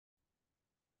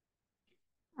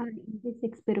In this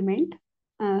experiment,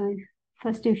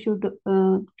 first you should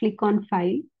click on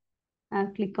File,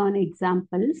 click on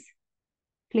Examples,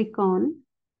 click on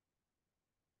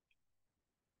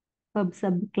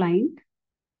PubSub Client,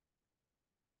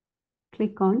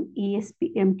 click on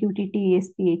MQTT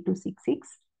ESP8266.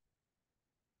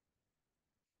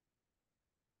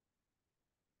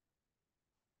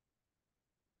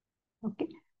 Okay.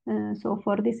 So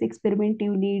for this experiment,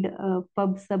 you need a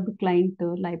PubSub Client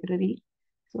library.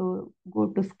 So go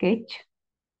to Sketch,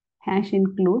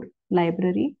 #include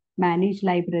library, manage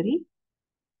library,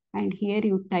 and here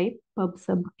you type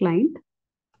PubSub Client.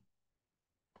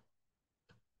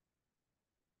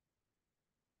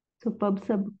 So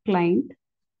PubSub Client.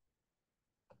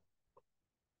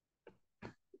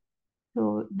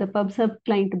 So the PubSub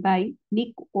client by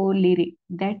Nick O'Leary,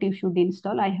 that you should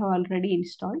install. I have already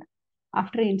installed.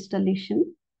 After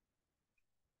installation,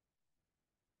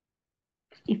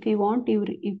 if you want,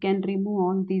 you can remove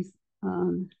all these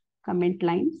comment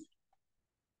lines.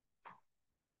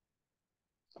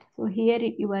 So here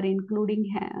you are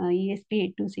including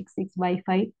ESP8266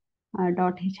 Wi-Fi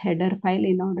 .h header file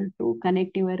in order to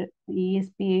connect your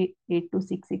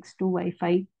ESP8266 to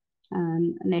Wi-Fi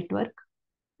network.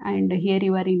 And here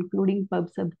you are including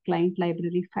PubSub client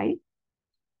library file.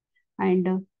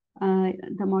 And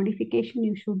the modification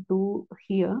you should do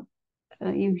here,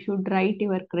 you should write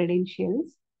your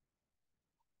credentials.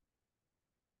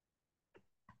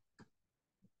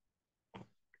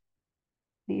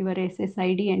 Your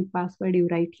SSID and password you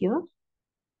write here.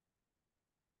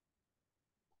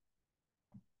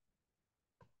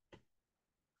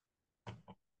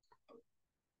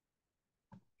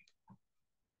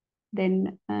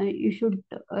 Then you should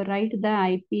write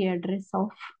the IP address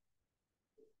of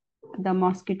the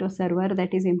Mosquito server,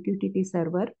 that is MQTT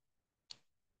server.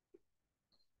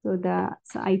 So the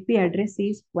IP address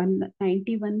is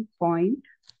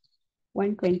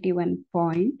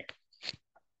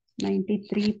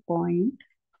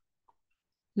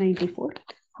 191.121.93.94.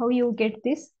 How you get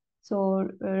this? So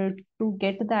to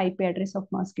get the IP address of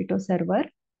Mosquito server,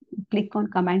 click on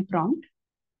command prompt.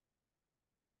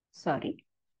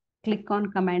 Click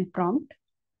on command prompt.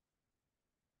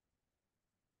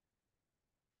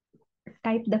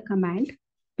 Type the command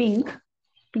ping,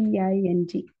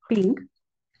 P-I-N-G, ping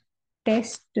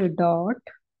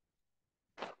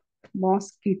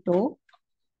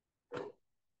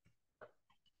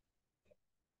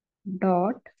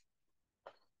test.mosquito.org.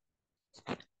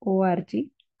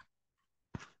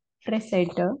 Press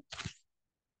enter.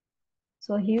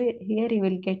 So here you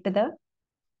will get the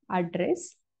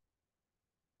address.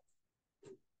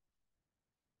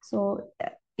 So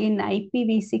in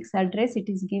IPv6 address, it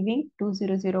is giving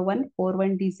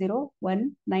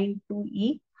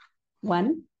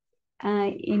 200141D0192E1.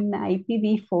 In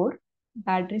IPv4,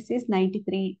 the address is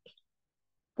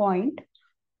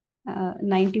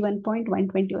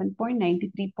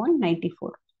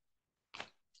 91.121.93.94.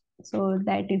 So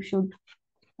that you should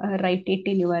write it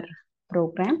in your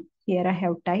program. Here I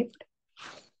have typed.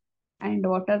 And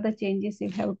what are the changes you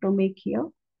have to make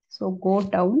here? So go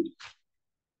down.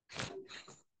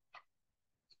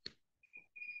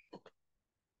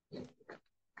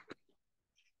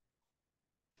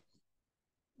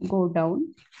 Go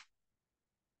down.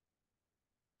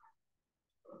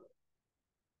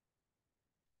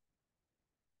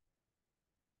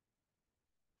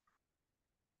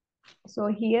 So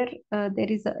here there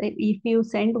is if you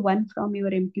send one from your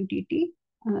MQTT,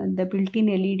 the built-in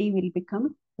LED will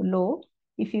become low.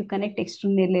 If you connect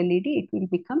external LED, it will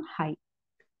become high.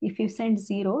 If you send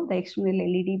 0, the external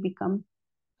LED become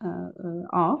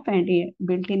off and a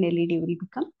built-in LED will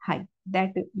become high.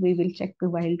 That we will check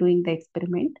while doing the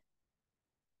experiment.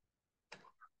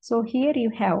 So here you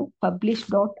have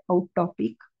publish.out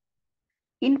topic.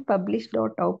 In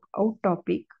publish.out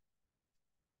topic,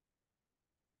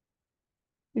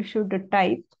 you should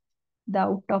type the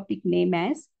out topic name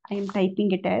as, I am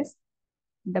typing it as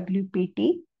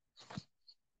WPT.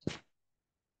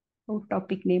 Out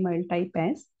topic name I will type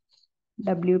as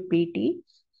WPT/LED.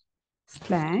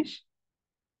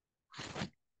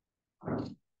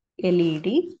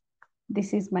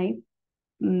 This is my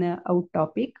out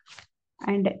topic.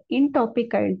 And in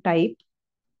topic I will type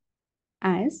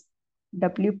as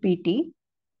WPT/data.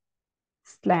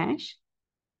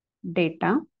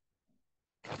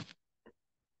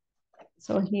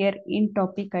 So here in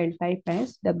topic I will type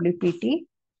as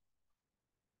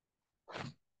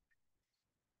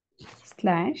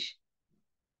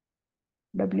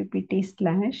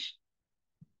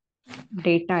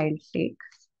I'll take.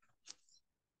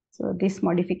 So this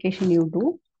modification you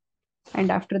do, and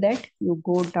after that you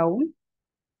go down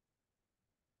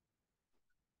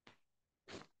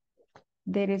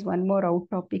there is one more out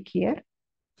topic here.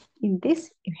 In this,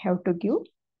 you have to give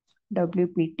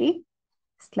WPT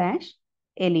slash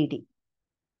LED.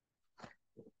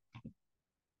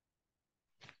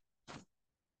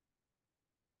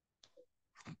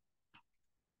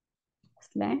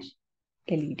 Slash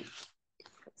LED.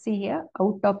 See here,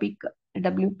 out topic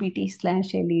WPT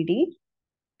slash LED.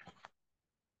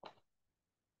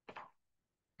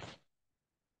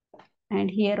 And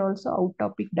here also out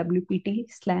topic WPT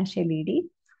slash LED.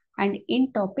 And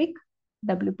in topic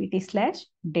WPT slash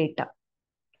data.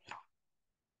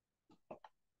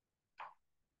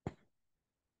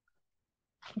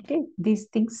 Okay, these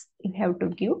things you have to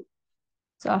give.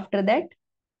 So after that,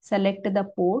 select the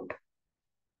port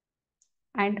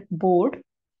and board,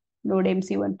 Node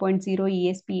MC 1.0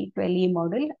 ESP12E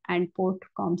model and port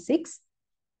COM6,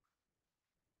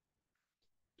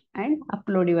 and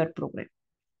upload your program.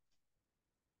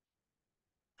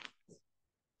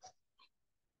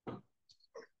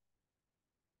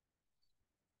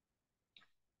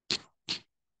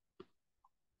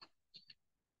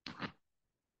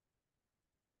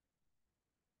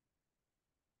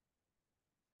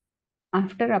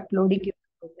 After uploading your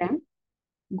program,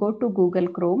 go to Google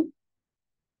Chrome,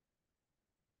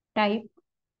 type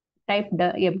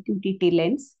the MQTT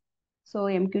Lens. So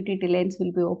MQTT Lens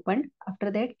will be opened.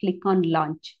 After that, click on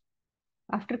Launch.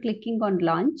 After clicking on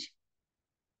Launch,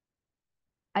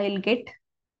 I will get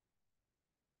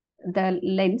the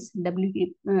lens,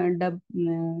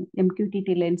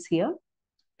 MQTT Lens here.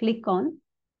 Click on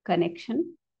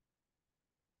Connection.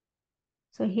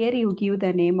 So here you give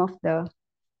the name of the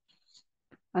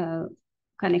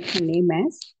connection name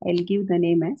as, I'll give the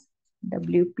name as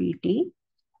WPT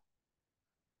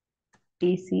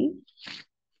EC,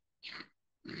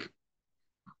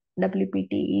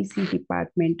 WPT EC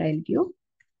department I'll give.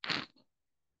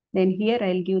 Then here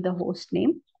I'll give the host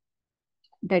name,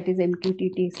 that is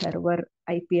MQTT server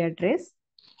IP address.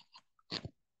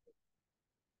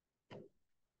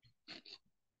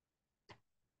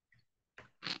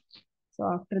 So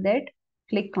after that,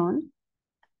 click on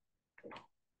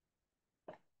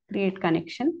create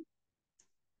connection.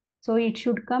 So it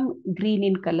should come green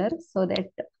in color so that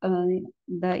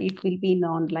it will be in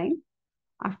online.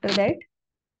 After that,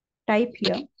 type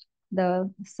here the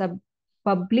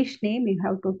publish name you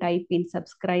have to type in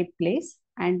subscribe place,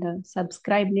 and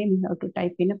subscribe name you have to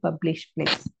type in a publish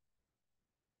place.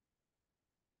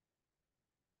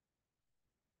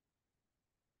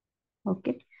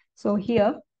 Okay, so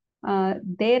here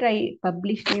there I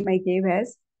publish name I gave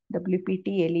as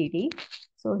WPT LED.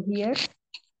 So here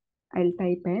I'll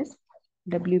type as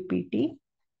WPT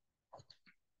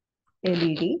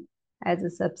LED as a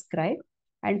subscribe,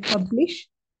 and publish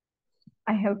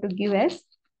I have to give as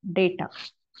data,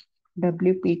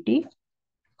 WPT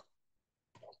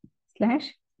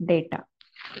slash data.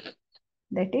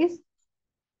 That is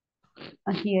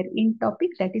here in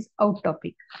topic, that is out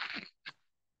topic.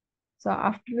 So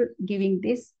after giving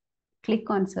this,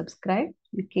 click on subscribe,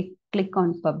 you click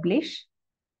on publish.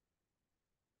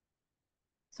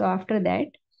 So after that,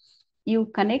 you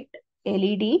connect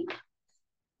LED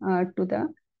to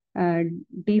the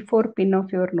D4 pin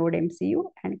of your node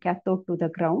MCU and cathode to the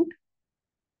ground.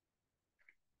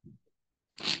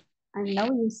 And now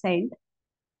you send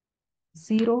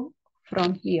 0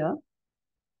 from here,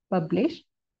 publish,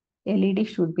 LED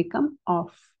should become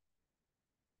off.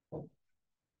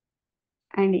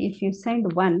 And if you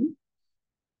send 1,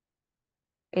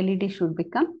 LED should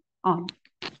become on.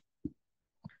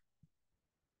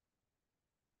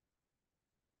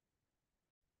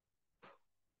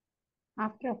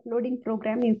 After uploading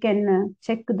program, you can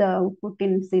check the output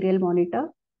in serial monitor.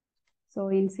 So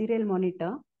in serial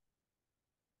monitor,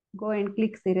 go and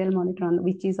click serial monitor on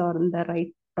which is on the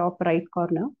right top right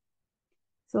corner.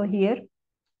 So here,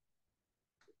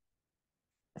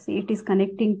 see it is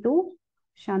connecting to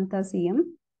Shanta CM.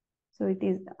 So it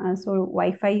is so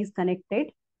Wi-Fi is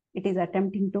connected. It is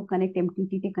attempting to connect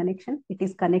MQTT connection. It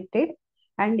is connected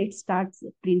and it starts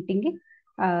printing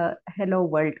hello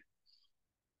world.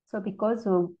 So because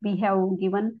we have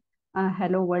given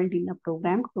hello world in a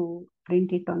program to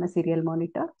print it on a serial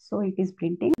monitor, so it is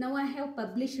printing. Now I have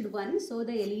published 1, so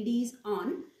the LED is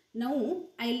on. Now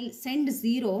I'll send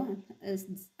 0,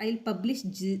 I'll publish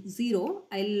 0,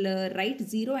 I'll write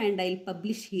 0 and I'll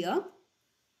publish here.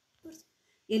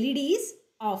 LED is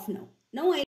off now.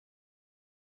 Now I